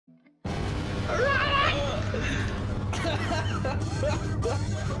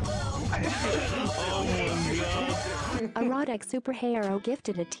Erotic superhero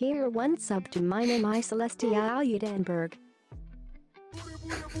gifted a tier 1 sub to my name I Celestia Udenberg.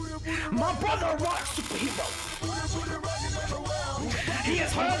 My brother wants superhero. He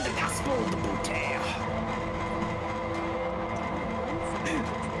has heard the gospel of the booty.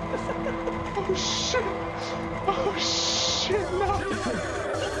 Oh shit! Oh shit! No!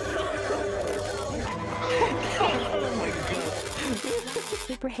 Oh my god!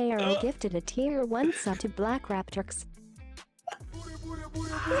 Superhero gifted a tier 1 sub to Black Raptrix.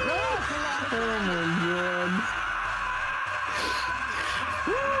 Oh my god!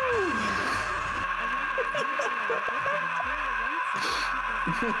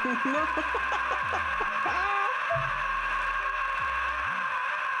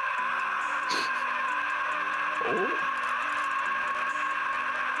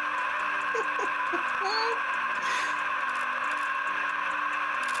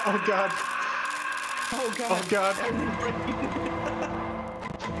 Oh god! Oh god! Oh god!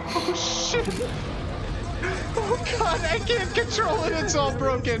 Oh shit! Oh god! I can't control it. It's all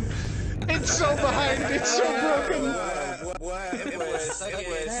broken. It's so behind. It's so broken.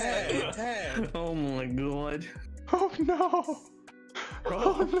 Oh my god! Oh no!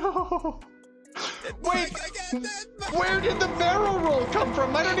 Oh no! Wait! Where did the barrel roll come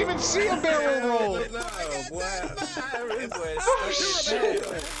from? I don't even see a barrel roll! Oh shit!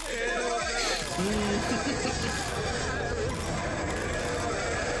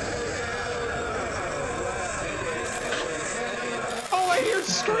 Oh, I hear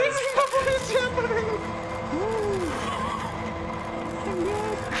screaming! What is happening?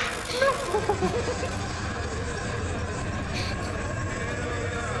 No!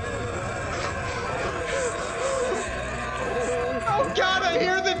 Oh god, I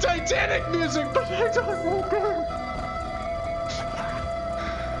hear the Titanic music, but I don't know where.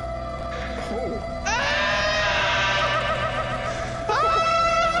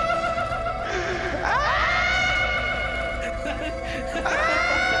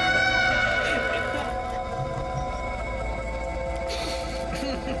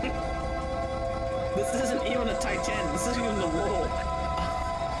 This isn't even a Titanic, this isn't even the wall.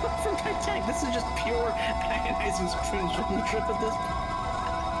 From Titanic, this is just pure agonizing trip at this point.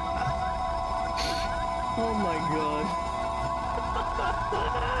 Oh my god.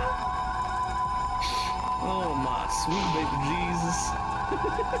 Oh my sweet baby Jesus.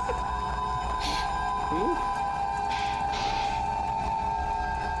 Ooh.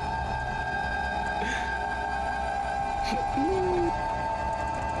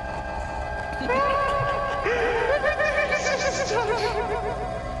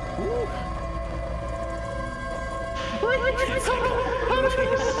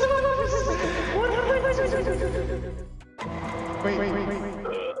 Wait.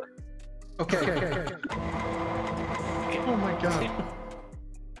 Okay. Oh my god.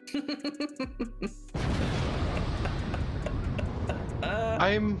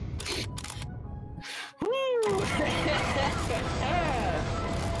 I'm...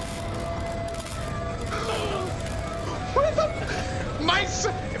 What the...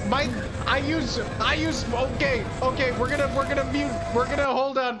 I use... Okay, we're gonna mute... We're gonna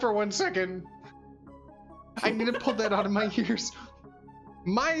hold on for 1 second. I need to pull that out of my ears.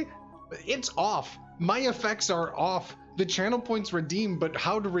 It's off. My effects are off. The channel points redeem, but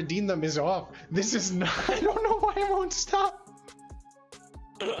how to redeem them is off. This is not... I don't know why it won't stop.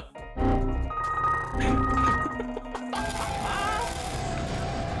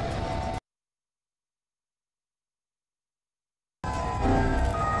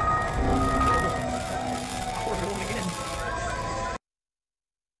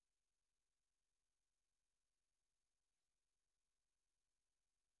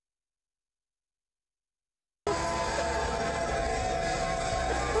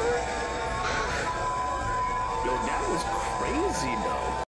 Yo, that was crazy though.